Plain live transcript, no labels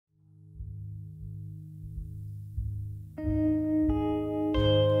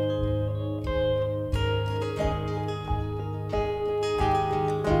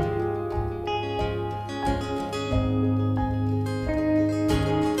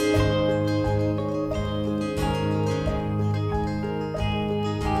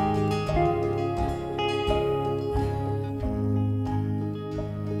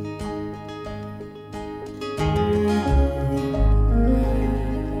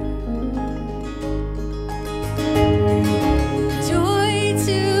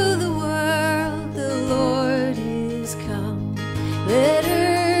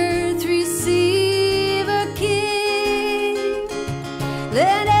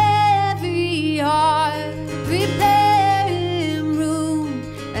empty heart, prepare him room,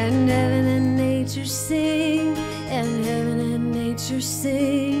 and heaven and nature sing, and heaven and nature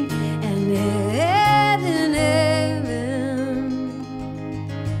sing, and heaven, heaven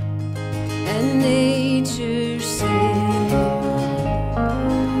and nature sing.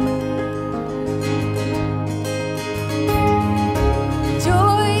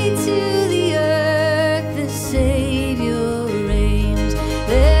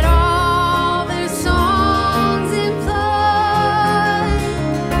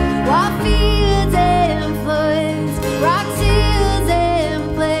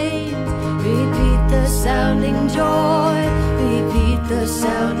 The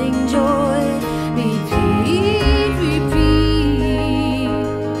sounding joy, repeat, repeat.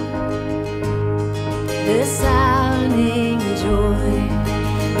 The sounding joy,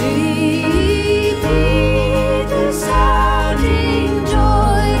 repeat. The sounding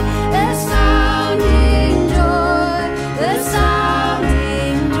joy, the sounding joy, the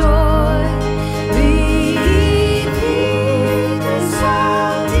sounding joy, repeat. The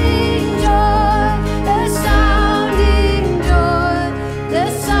sounding joy, the sounding joy. The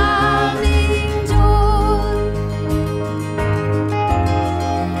sounding joy.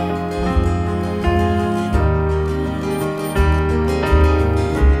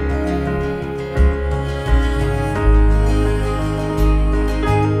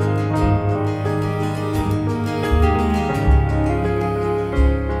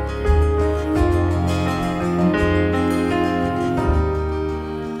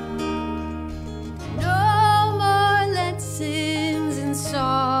 No more let sins and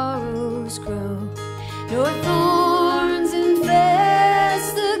sorrows grow, nor thorns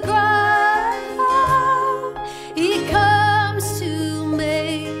infest the ground. He comes to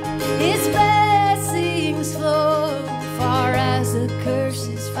make his blessings flow far as the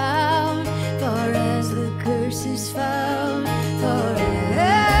curses fire.